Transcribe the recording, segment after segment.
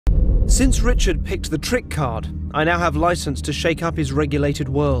Since Richard picked the trick card, I now have license to shake up his regulated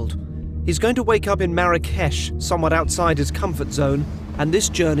world. He's going to wake up in Marrakesh, somewhat outside his comfort zone, and this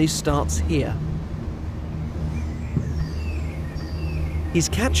journey starts here. He's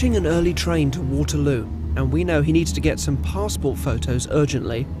catching an early train to Waterloo, and we know he needs to get some passport photos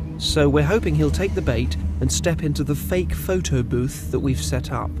urgently, so we're hoping he'll take the bait and step into the fake photo booth that we've set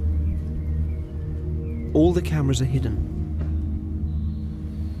up. All the cameras are hidden.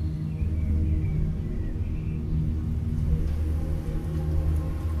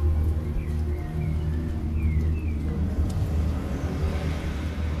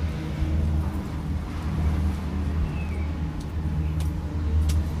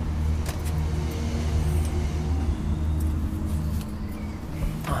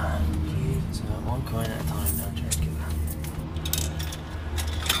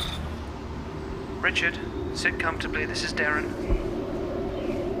 Richard, sit comfortably. This is Derren.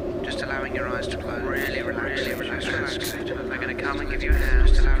 Just allowing your eyes to close. Really relax. I'm going to come and give you a hand.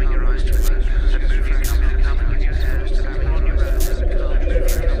 Just allowing your eyes to close. I'm moving. Come and give you a hand. Just allowing your eyes to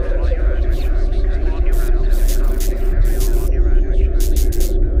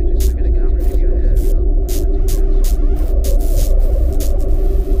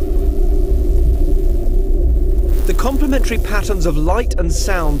The complementary patterns of light and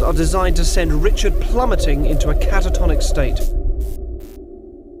sound are designed to send Richard plummeting into a catatonic state.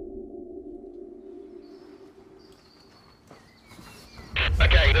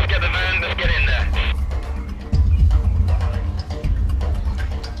 Okay, let's get the van, let's get in there.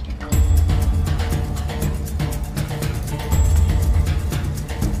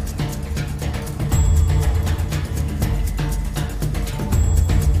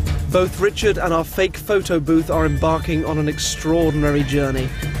 Both Richard and our fake photo booth are embarking on an extraordinary journey.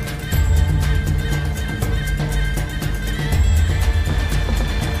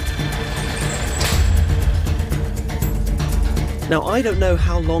 Now, I don't know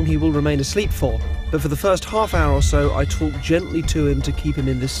how long he will remain asleep for, but for the first half hour or so, I talk gently to him to keep him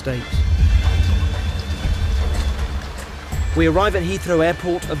in this state. We arrive at Heathrow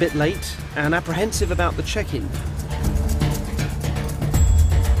Airport a bit late and apprehensive about the check-in.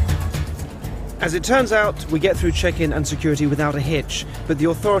 As it turns out, we get through check-in and security without a hitch, but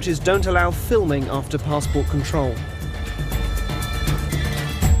the authorities don't allow filming after passport control.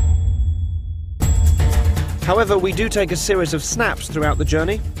 However, we do take a series of snaps throughout the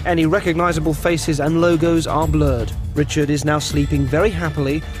journey. Any recognisable faces and logos are blurred. Richard is now sleeping very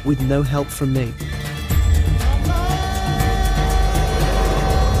happily with no help from me.